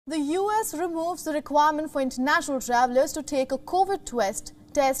The US removes the requirement for international travelers to take a COVID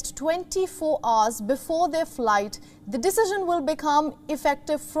test 24 hours before their flight. The decision will become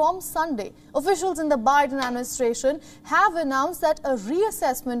effective from Sunday. Officials in the Biden administration have announced that a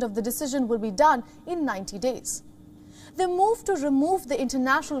reassessment of the decision will be done in 90 days. The move to remove the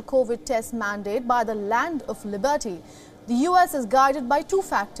international COVID test mandate by the land of liberty. The US is guided by two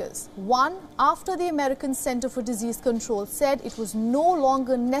factors. One, after the American Center for Disease Control said it was no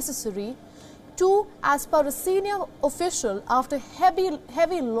longer necessary. Two, as per a senior official after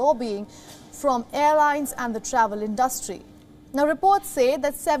heavy lobbying from airlines and the travel industry. Now, reports say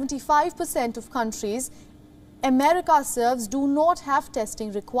that 75% of countries America serves do not have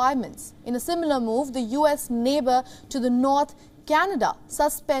testing requirements. In a similar move, the US neighbor to the north, Canada,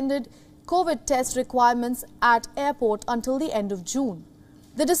 suspended COVID test requirements at airport until the end of June.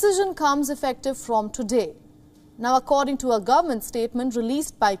 The decision comes effective from today. Now, according to a government statement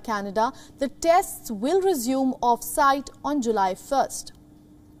released by Canada, the tests will resume off-site on July 1st.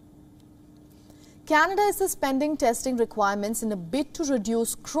 Canada is suspending testing requirements in a bid to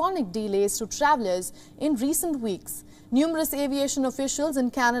reduce chronic delays to travelers in recent weeks. Numerous aviation officials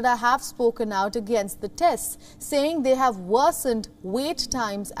in Canada have spoken out against the tests, saying they have worsened wait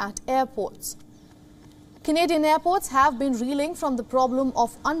times at airports. Canadian airports have been reeling from the problem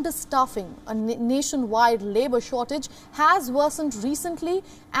of understaffing. A nationwide labour shortage has worsened recently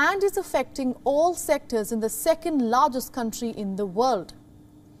and is affecting all sectors in the second largest country in the world.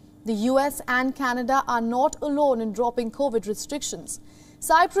 The US and Canada are not alone in dropping COVID restrictions.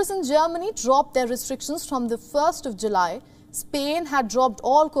 Cyprus and Germany dropped their restrictions from the 1st of July. Spain had dropped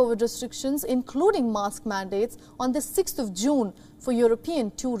all COVID restrictions, including mask mandates, on the 6th of June for European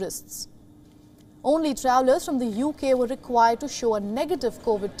tourists. Only travellers from the UK were required to show a negative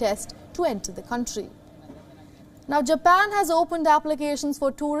COVID test to enter the country. Now, Japan has opened applications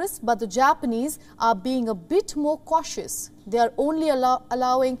for tourists, but the Japanese are being a bit more cautious. They are only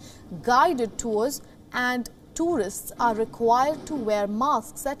allowing guided tours, and tourists are required to wear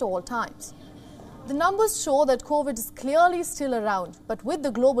masks at all times. The numbers show that COVID is clearly still around, but with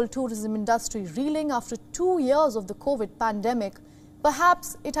the global tourism industry reeling after 2 years of the COVID pandemic,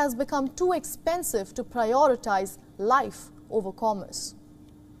 perhaps it has become too expensive to prioritize life over commerce.